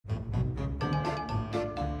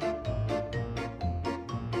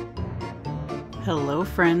Hello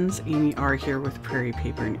friends, AmyR here with Prairie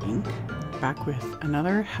Paper and Ink, back with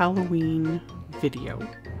another Halloween video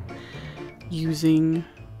using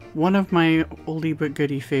one of my oldie but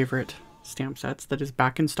goodie favorite stamp sets that is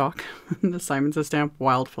back in stock, the Simon Says Stamp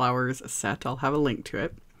Wildflowers set. I'll have a link to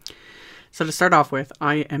it. So to start off with,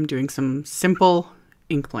 I am doing some simple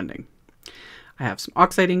ink blending. I have some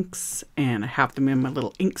Oxide inks and I have them in my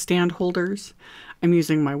little ink stand holders. I'm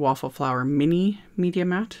using my Waffle Flower Mini Media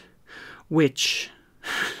Mat, which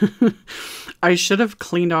I should have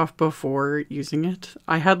cleaned off before using it.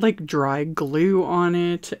 I had like dry glue on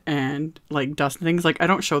it and like dust and things. Like, I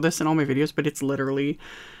don't show this in all my videos, but it's literally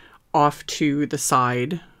off to the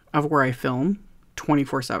side of where I film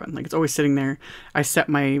 24/7. Like, it's always sitting there. I set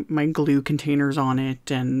my glue containers on it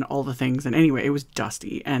and all the things. And anyway, it was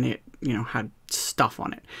dusty and it, you know, had stuff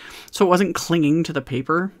on it. So it wasn't clinging to the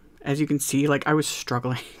paper. As you can see, like, I was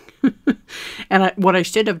struggling. And what I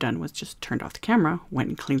should have done was just turned off the camera, went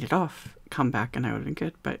and cleaned it off, come back, and I would have been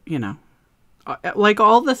good. But, you know, like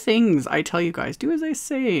all the things I tell you guys, do as I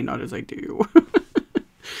say, not as I do.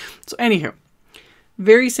 So anywho,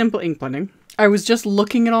 very simple ink blending. I was just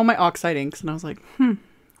looking at all my Oxide inks and I was like,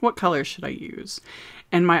 what color should I use?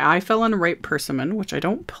 And my eye fell on Ripe Persimmon, which I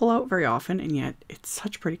don't pull out very often, and yet it's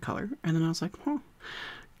such a pretty color. And then I was like,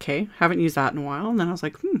 okay, haven't used that in a while. And then I was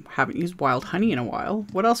like, haven't used Wild Honey in a while.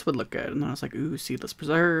 What else would look good? And then I was like, ooh, Seedless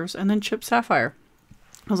Preserves. And then Chipped Sapphire.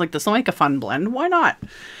 I was like, this will make a fun blend. Why not?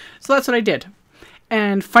 So that's what I did.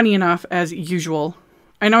 And funny enough, as usual,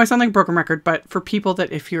 I know I sound like a broken record, but for people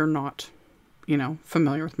that, if you're not, you know,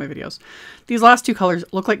 familiar with my videos, these last two colors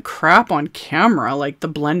look like crap on camera, like the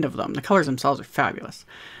blend of them. The colors themselves are fabulous.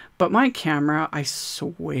 But my camera, I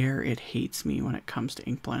swear it hates me when it comes to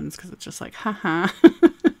ink blends, because it's just like, haha.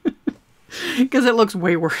 Because it looks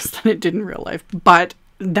way worse than it did in real life. But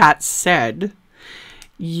that said,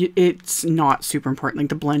 it's not super important. Like,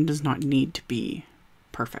 the blend does not need to be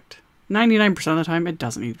perfect. 99% of the time, it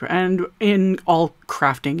doesn't need to be. And in all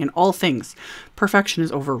crafting, in all things, perfection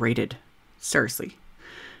is overrated. Seriously.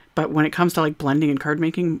 But when it comes to like blending and card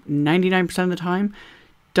making, 99% of the time,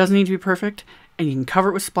 doesn't need to be perfect. And you can cover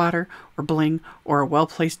it with splatter or bling or a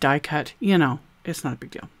well-placed die cut. You know, it's not a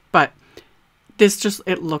big deal. But this just,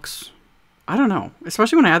 it looks, I don't know.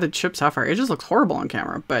 Especially when I added Chipped Sapphire, it just looks horrible on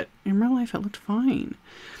camera. But in real life, it looked fine.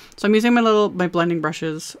 So I'm using my blending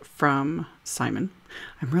brushes from Simon.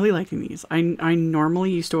 I'm really liking these. I normally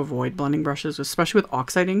used to avoid blending brushes, especially with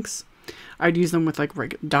Oxide inks. I'd use them with like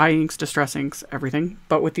dye inks, distress inks, everything.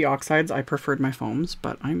 But with the Oxides, I preferred my foams.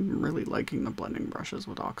 But I'm really liking the blending brushes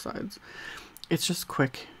with Oxides. It's just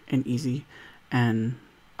quick and easy, and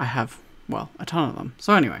I have, well, a ton of them.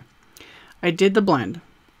 So anyway, I did the blend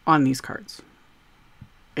on these cards.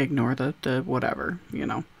 Ignore the whatever, you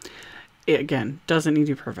know. It, again, doesn't need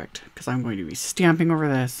to be perfect, because I'm going to be stamping over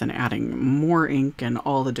this and adding more ink and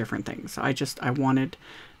all the different things. I wanted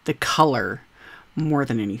the color more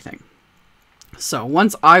than anything. So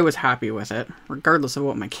once I was happy with it, regardless of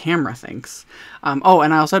what my camera thinks. Oh,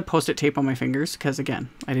 and I also had Post-it tape on my fingers because, again,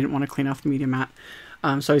 I didn't want to clean off the media mat.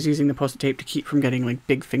 So I was using the Post-it tape to keep from getting like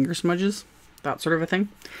big finger smudges, that sort of a thing.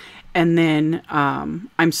 And then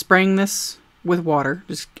I'm spraying this with water,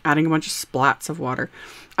 just adding a bunch of splats of water.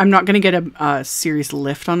 I'm not going to get a serious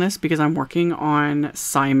lift on this because I'm working on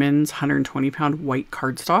Simon's 120-pound white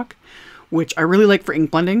cardstock, which I really like for ink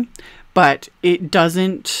blending, but it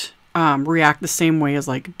doesn't react the same way as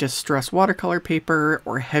like distress watercolor paper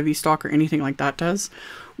or heavy stock or anything like that does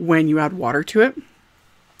when you add water to it.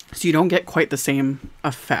 So you don't get quite the same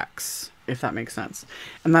effects, if that makes sense.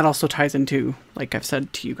 And that also ties into, like I've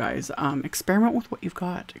said to you guys, experiment with what you've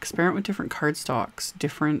got. Experiment with different cardstocks,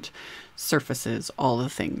 different surfaces, all the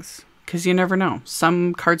things. Because you never know.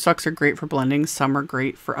 Some cardstocks are great for blending, some are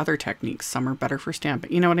great for other techniques, some are better for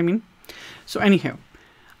stamping. You know what I mean? So anywho,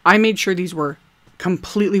 I made sure these were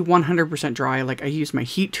completely 100% dry. Like, I used my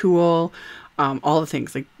heat tool, all the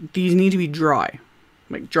things. Like, these need to be dry.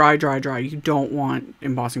 Like, dry, dry, dry. You don't want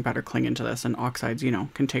embossing powder clinging to this, and Oxides, you know,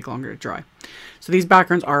 can take longer to dry. So these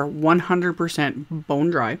backgrounds are 100%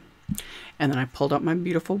 bone dry. And then I pulled up my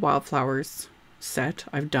beautiful Wildflowers set.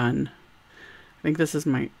 I've done, I think this is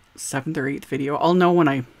my 7th or 8th video. I'll know when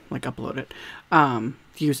I like upload it,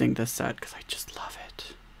 using this set because I just love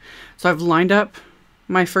it. So I've lined up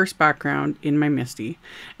my first background in my MISTI,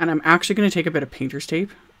 and I'm actually going to take a bit of painter's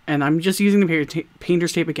tape, and I'm just using the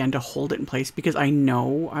painter's tape again to hold it in place because I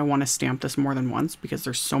know I want to stamp this more than once because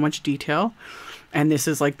there's so much detail, and this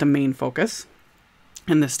is like the main focus,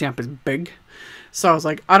 and this stamp is big. So I was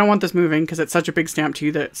like, I don't want this moving because it's such a big stamp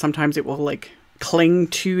too that sometimes it will like cling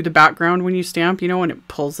to the background when you stamp, you know, and it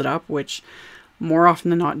pulls it up, which more often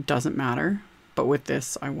than not doesn't matter. but with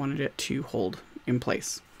this, I wanted it to hold in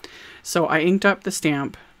place. So I inked up the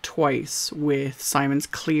stamp twice with Simon's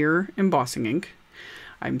clear embossing ink.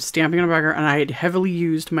 I'm stamping on a background, and I had heavily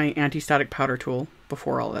used my anti-static powder tool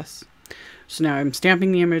before all this. So now I'm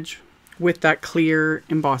stamping the image with that clear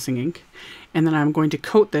embossing ink, and then I'm going to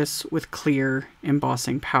coat this with clear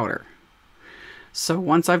embossing powder. So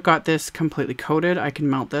once I've got this completely coated, I can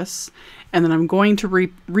mount this, and then I'm going to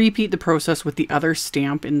repeat the process with the other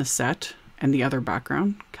stamp in the set and the other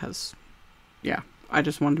background, because yeah, I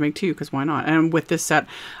just wanted to make two, because why not? And with this set,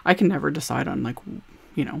 I can never decide on, like,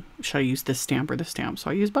 you know, should I use this stamp or this stamp? So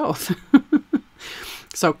I use both.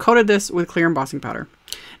 So coated this with clear embossing powder.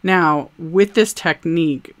 Now, with this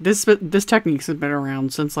technique, this technique has been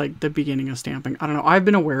around since like the beginning of stamping. I don't know. I've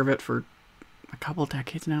been aware of it for a couple of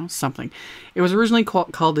decades now, something. It was originally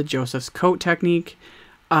called the Joseph's coat technique.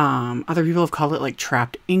 Other people have called it like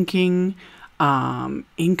trapped inking,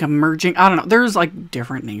 ink emerging. I don't know. There's like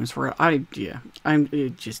different names for it.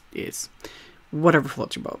 It just is whatever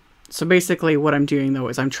floats your boat. So basically what I'm doing though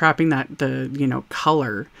is I'm trapping the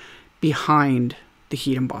color behind the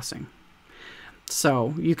heat embossing.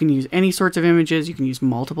 So you can use any sorts of images, you can use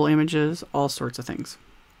multiple images, all sorts of things.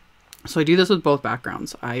 So I do this with both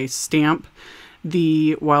backgrounds. I stamp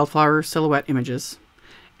the wildflower silhouette images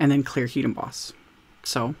and then clear heat emboss.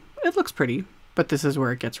 So it looks pretty, but this is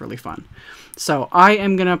where it gets really fun. So I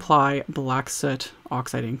am going to apply black soot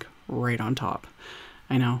oxide ink right on top.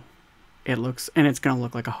 I know. It's going to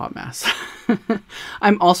look like a hot mess.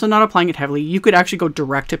 I'm also not applying it heavily. You could actually go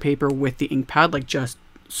direct to paper with the ink pad, like just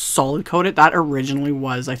solid coat it. That originally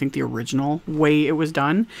was, I think the original way it was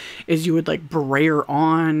done is you would like brayer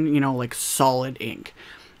on, like solid ink.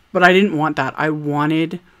 But I didn't want that. I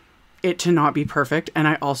wanted it to not be perfect. And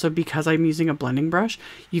I also, because I'm using a blending brush,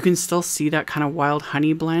 you can still see that kind of wild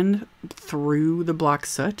honey blend through the black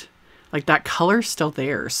soot. Like that color's still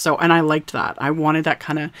there. So, and I liked that. I wanted that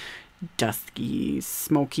kind of dusky,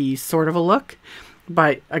 smoky sort of a look.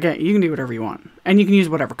 But again, you can do whatever you want. And you can use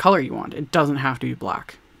whatever color you want. It doesn't have to be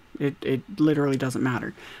black. It literally doesn't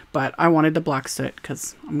matter. But I wanted the black soot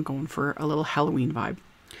because I'm going for a little Halloween vibe.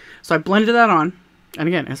 So I blended that on. And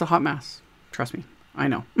again, it's a hot mess. Trust me. I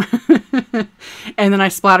know. And then I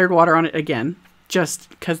splattered water on it again. Just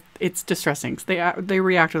because it's distressing. They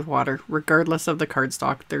react with water. Regardless of the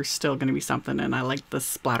cardstock, there's still going to be something. And I like the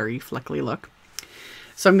splattery, fleckly look.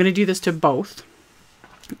 So I'm going to do this to both.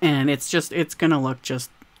 And it's going to look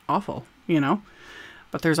just awful,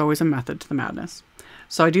 But there's always a method to the madness.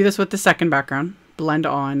 So I do this with the second background. Blend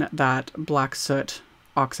on that black soot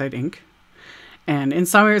oxide ink. And in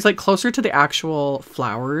some areas, like closer to the actual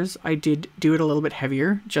flowers, I did do it a little bit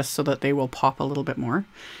heavier, just so that they will pop a little bit more.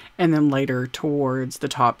 And then lighter towards the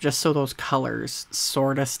top, just so those colors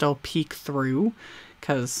sort of still peek through.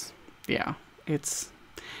 Because, yeah,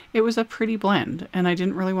 it was a pretty blend, and I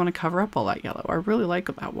didn't really want to cover up all that yellow. I really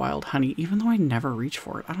like that wild honey, even though I never reach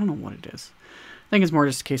for it. I don't know what it is. I think it's more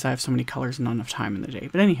just in case I have so many colors and not enough time in the day.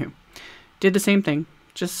 But anywho, did the same thing.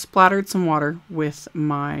 Just splattered some water with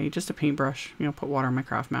just a paintbrush. Put water on my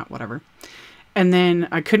craft mat, whatever. And then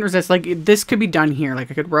I couldn't resist. Like, this could be done here.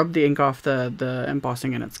 Like, I could rub the ink off the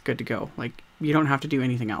embossing and it's good to go. Like, you don't have to do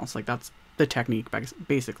anything else. Like, that's the technique,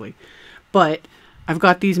 basically. But I've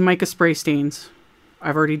got these mica spray stains.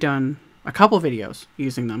 I've already done a couple videos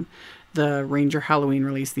using them. The Ranger Halloween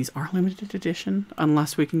release, these are limited edition,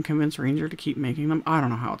 unless we can convince Ranger to keep making them. I don't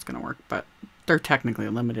know how it's going to work, but they're technically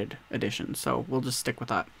a limited edition, so we'll just stick with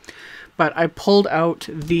that. But I pulled out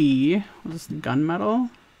the, what is this, gunmetal?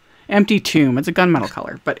 Empty Tomb. It's a gunmetal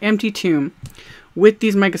color, but Empty Tomb. With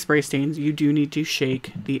these mica spray stains, you do need to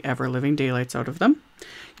shake the ever-living daylights out of them.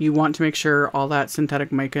 You want to make sure all that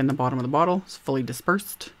synthetic mica in the bottom of the bottle is fully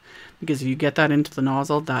dispersed. Because if you get that into the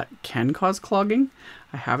nozzle, that can cause clogging.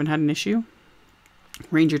 I haven't had an issue.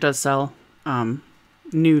 Ranger does sell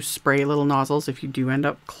new spray little nozzles if you do end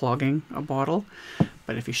up clogging a bottle.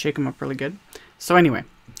 But if you shake them up really good. So anyway,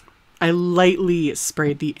 I lightly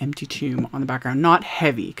sprayed the Empty Tomb on the background. Not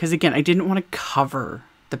heavy. Because again, I didn't want to cover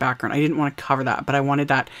the background. I didn't want to cover that. But I wanted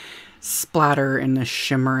that splatter and the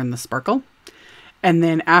shimmer and the sparkle. And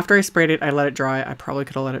then after I sprayed it, I let it dry. I probably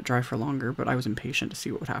could have let it dry for longer, but I was impatient to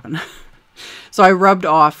see what would happen. So I rubbed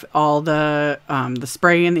off all the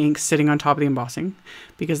spray and the ink sitting on top of the embossing,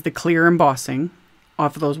 because the clear embossing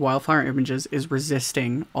off of those wildflower images is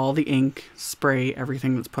resisting all the ink, spray,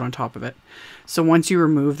 everything that's put on top of it. So once you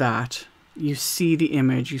remove that, you see the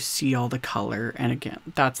image, you see all the color, and again,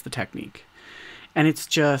 that's the technique. And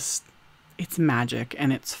it's magic,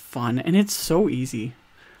 and it's fun, and it's so easy.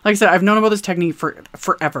 Like I said, I've known about this technique for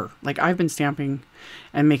forever. Like, I've been stamping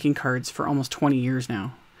and making cards for almost 20 years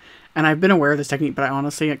now. And I've been aware of this technique, but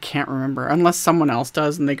I can't remember unless someone else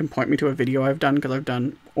does and they can point me to a video I've done, because I've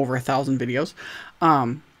done over 1,000 videos.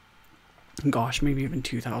 Gosh, maybe even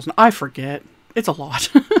 2,000. I forget. It's a lot.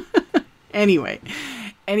 Anyway,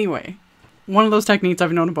 one of those techniques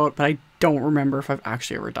I've known about, but I don't remember if I've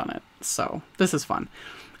actually ever done it. So this is fun.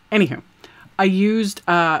 Anywho, I used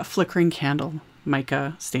a flickering candle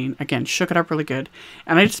mica stain. Again, shook it up really good.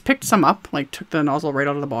 And I just picked some up, like took the nozzle right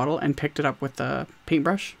out of the bottle and picked it up with the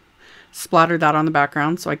paintbrush. Splattered that on the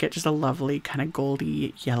background so I get just a lovely kind of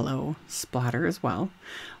goldy yellow splatter as well.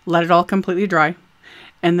 Let it all completely dry.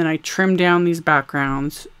 And then I trim down these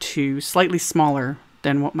backgrounds to slightly smaller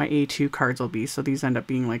than what my A2 cards will be. So these end up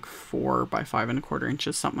being like 4 by 5¼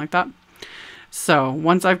 inches, something like that. So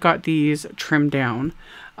once I've got these trimmed down,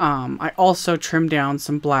 I also trimmed down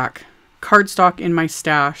some black cardstock in my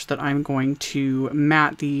stash that I'm going to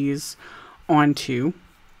mat these onto.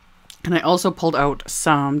 And I also pulled out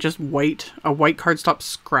some just a white cardstock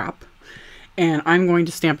scrap. And I'm going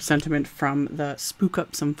to stamp a sentiment from the Spook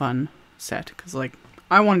Up Some Fun set. Because, like,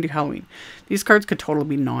 I want to do Halloween. These cards could totally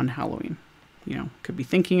be non-Halloween. You know, could be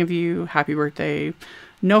thinking of you, happy birthday,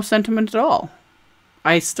 no sentiment at all.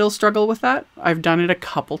 I still struggle with that. I've done it a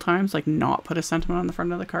couple times, like not put a sentiment on the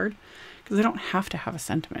front of the card. Because I don't have to have a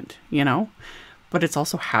sentiment, you know? But it's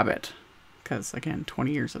also habit. Because, again,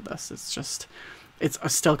 20 years of this, it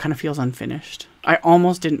still kind of feels unfinished. I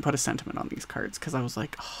almost didn't put a sentiment on these cards because I was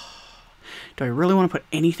like, oh, do I really want to put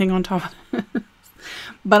anything on top of this?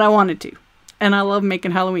 But I wanted to. And I love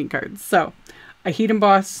making Halloween cards. So I heat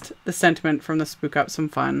embossed the sentiment from the Spook Up Some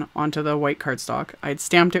Fun onto the white cardstock. I'd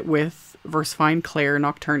stamped it with VersaFine Clair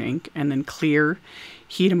Nocturne ink and then clear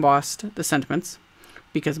heat embossed the sentiments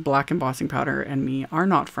because black embossing powder and me are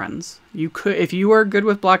not friends. You could, if you are good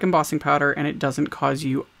with black embossing powder and it doesn't cause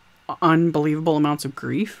you unbelievable amounts of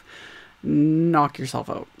grief, knock yourself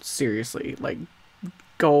out. Seriously, like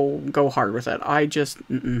go hard with it. I just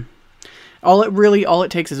all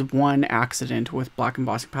it takes is one accident with black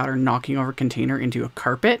embossing powder knocking over a container into a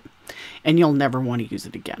carpet and you'll never want to use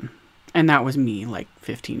it again. And that was me like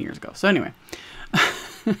 15 years ago. So anyway,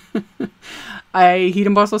 I heat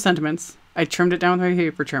embossed those sentiments. I trimmed it down with my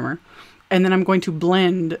paper trimmer. And then I'm going to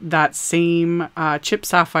blend that same chip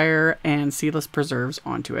sapphire and seedless preserves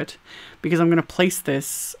onto it because I'm going to place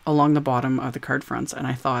this along the bottom of the card fronts and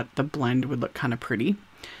I thought the blend would look kind of pretty.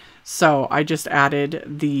 So I just added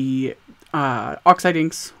the Oxide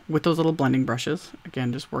inks with those little blending brushes.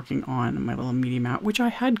 Again, just working on my little media mat, which I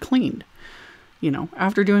had cleaned. You know,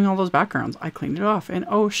 after doing all those backgrounds, I cleaned it off. And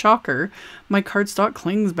oh, shocker, my cardstock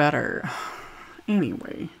clings better.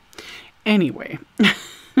 Anyway.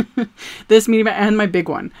 This medium and my big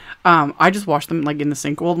one, I just wash them like in the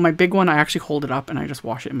sink. Well, my big one, I actually hold it up and I just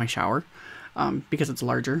wash it in my shower because it's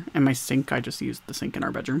larger. And my sink, I just use the sink in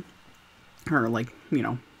our bedroom, or like, you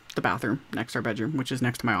know, the bathroom next to our bedroom, which is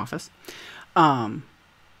next to my office.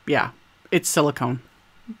 Yeah, it's silicone.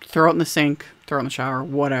 Throw it in the sink, throw it in the shower,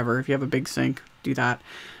 whatever. If you have a big sink, do that.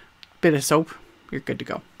 Bit of soap, you're good to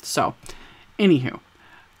go. So, anywho,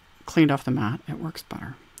 cleaned off the mat. It works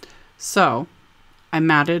better. So I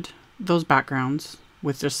matted those backgrounds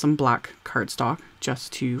with just some black cardstock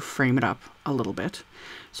just to frame it up a little bit.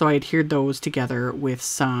 So I adhered those together with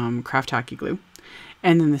some craft tacky glue.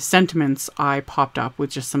 And then the sentiments I popped up with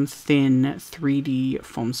just some thin 3D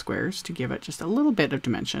foam squares to give it just a little bit of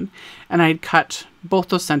dimension. And I'd cut both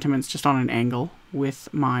those sentiments just on an angle with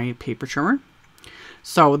my paper trimmer.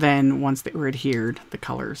 So then once they were adhered, the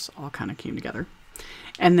colors all kind of came together.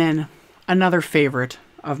 And then another favorite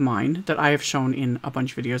of mine that I have shown in a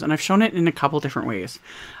bunch of videos, and I've shown it in a couple different ways.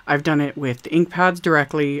 I've done it with the ink pads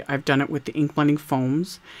directly, I've done it with the ink blending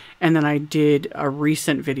foams, and then I did a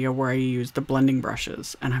recent video where I used the blending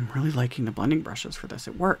brushes, and I'm really liking the blending brushes for this.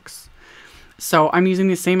 It works. So I'm using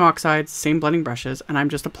the same oxides, same blending brushes, and I'm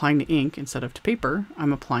just applying the ink instead of to paper.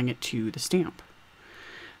 I'm applying it to the stamp.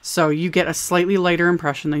 So you get a slightly lighter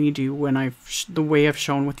impression than you do when the way I've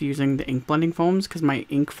shown with using the ink blending foams, because my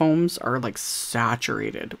ink foams are like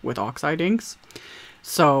saturated with oxide inks.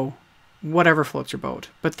 So whatever floats your boat,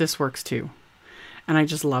 but this works too. And I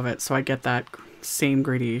just love it. So I get that same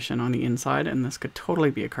gradation on the inside, and this could totally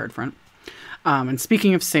be a card front. And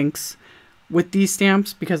speaking of sinks, with these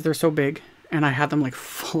stamps, because they're so big, and I had them like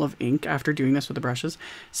full of ink after doing this with the brushes.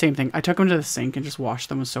 Same thing. I took them to the sink and just washed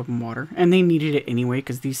them with soap and water. And they needed it anyway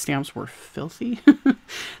because these stamps were filthy.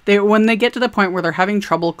 When they get to the point where they're having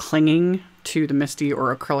trouble clinging to the MISTI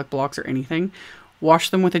or acrylic blocks or anything, wash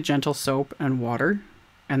them with a gentle soap and water.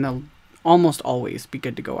 And they'll almost always be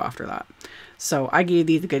good to go after that. So I gave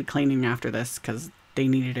these a good cleaning after this because they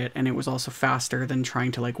needed it. And it was also faster than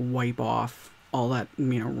trying to like wipe off all that,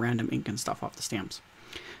 you know, random ink and stuff off the stamps.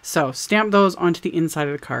 So stamp those onto the inside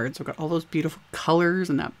of the card. So I've got all those beautiful colors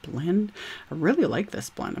and that blend. I really like this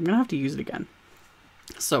blend. I'm gonna have to use it again.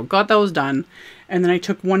 So got those done. And then I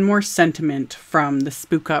took one more sentiment from the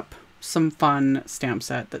Spook Up Some Fun stamp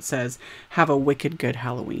set that says, "Have a wicked good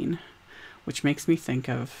Halloween," which makes me think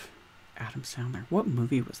of Adam Sandler. What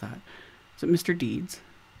movie was that? Is it Mr. Deeds?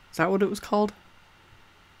 Is that what it was called?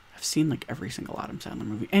 I've seen like every single Adam Sandler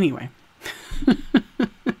movie. Anyway.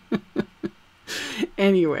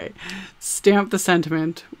 Anyway, stamp the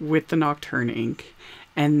sentiment with the Nocturne ink,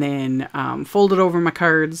 and then fold it over my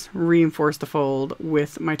cards, reinforce the fold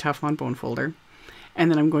with my Teflon bone folder, and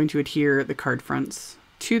then I'm going to adhere the card fronts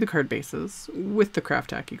to the card bases with the craft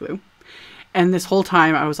tacky glue. And this whole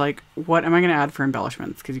time I was like, what am I going to add for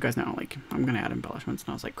embellishments? Because you guys know, like, I'm going to add embellishments. And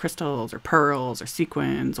I was like, crystals or pearls or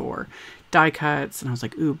sequins or die cuts. And I was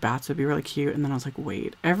like, ooh, bats would be really cute. And then I was like,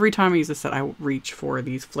 wait, every time I use this set, I reach for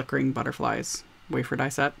these flickering butterflies wafer die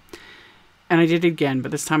set. And I did it again,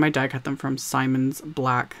 but this time I die cut them from Simon's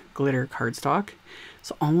black glitter cardstock.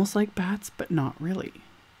 So almost like bats, but not really.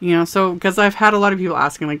 You know, so because I've had a lot of people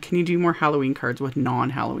asking, like, can you do more Halloween cards with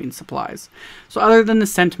non-Halloween supplies? So other than the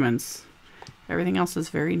sentiments, everything else is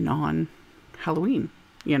very non-Halloween.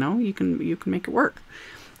 You know, you can make it work.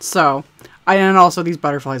 So, and also these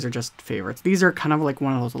butterflies are just favorites. These are kind of like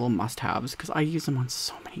one of those little must-haves because I use them on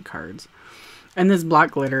so many cards. And this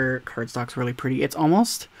black glitter cardstock's really pretty. It's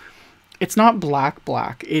almost, it's not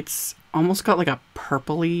black. It's almost got like a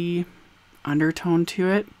purpley undertone to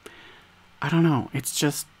it. I don't know. It's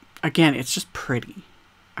just, again, it's just pretty.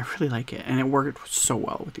 I really like it, and it worked so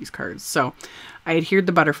well with these cards. So I adhered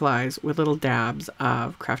the butterflies with little dabs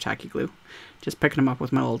of craft tacky glue, just picking them up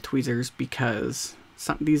with my little tweezers because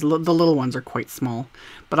the little ones are quite small.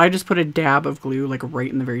 But I just put a dab of glue like right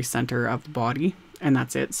in the very center of the body, and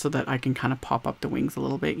that's it, so that I can kind of pop up the wings a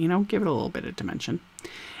little bit, you know, give it a little bit of dimension.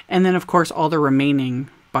 And then of course all the remaining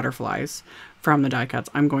butterflies from the die cuts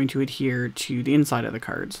I'm going to adhere to the inside of the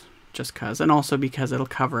cards, just because, and also because it'll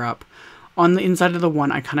cover up. On the inside of the one,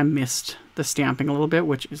 I kind of missed the stamping a little bit,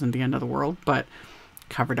 which isn't the end of the world, but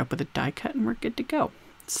covered up with a die cut and we're good to go.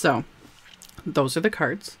 So those are the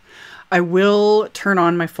cards. I will turn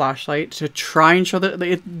on my flashlight to try and show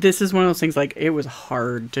that this is one of those things, like, it was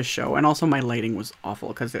hard to show. And also my lighting was awful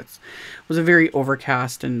because it was a very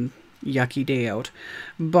overcast and yucky day out.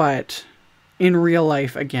 But in real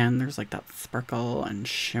life, again, there's like that sparkle and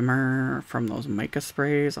shimmer from those mica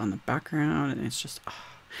sprays on the background. And it's just, oh.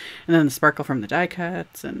 And then the sparkle from the die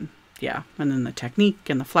cuts, and yeah, and then the technique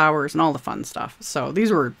and the flowers and all the fun stuff. So these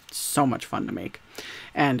were so much fun to make.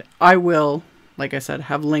 And I will, like I said,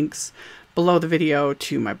 have links below the video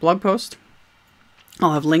to my blog post.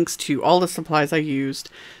 I'll have links to all the supplies I used,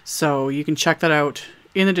 so you can check that out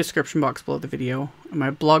in the description box below the video.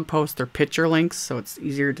 My blog post, they're picture links, so it's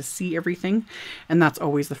easier to see everything. And that's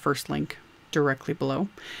always the first link directly below.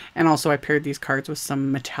 And also I paired these cards with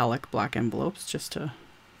some metallic black envelopes just to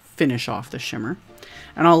finish off the shimmer,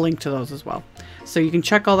 and I'll link to those as well. So you can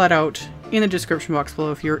check all that out in the description box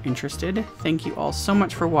below if you're interested. Thank you all so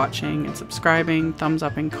much for watching and subscribing, thumbs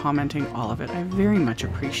up and commenting, all of it. I very much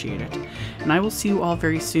appreciate it. And I will see you all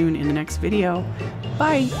very soon in the next video.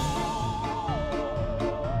 Bye!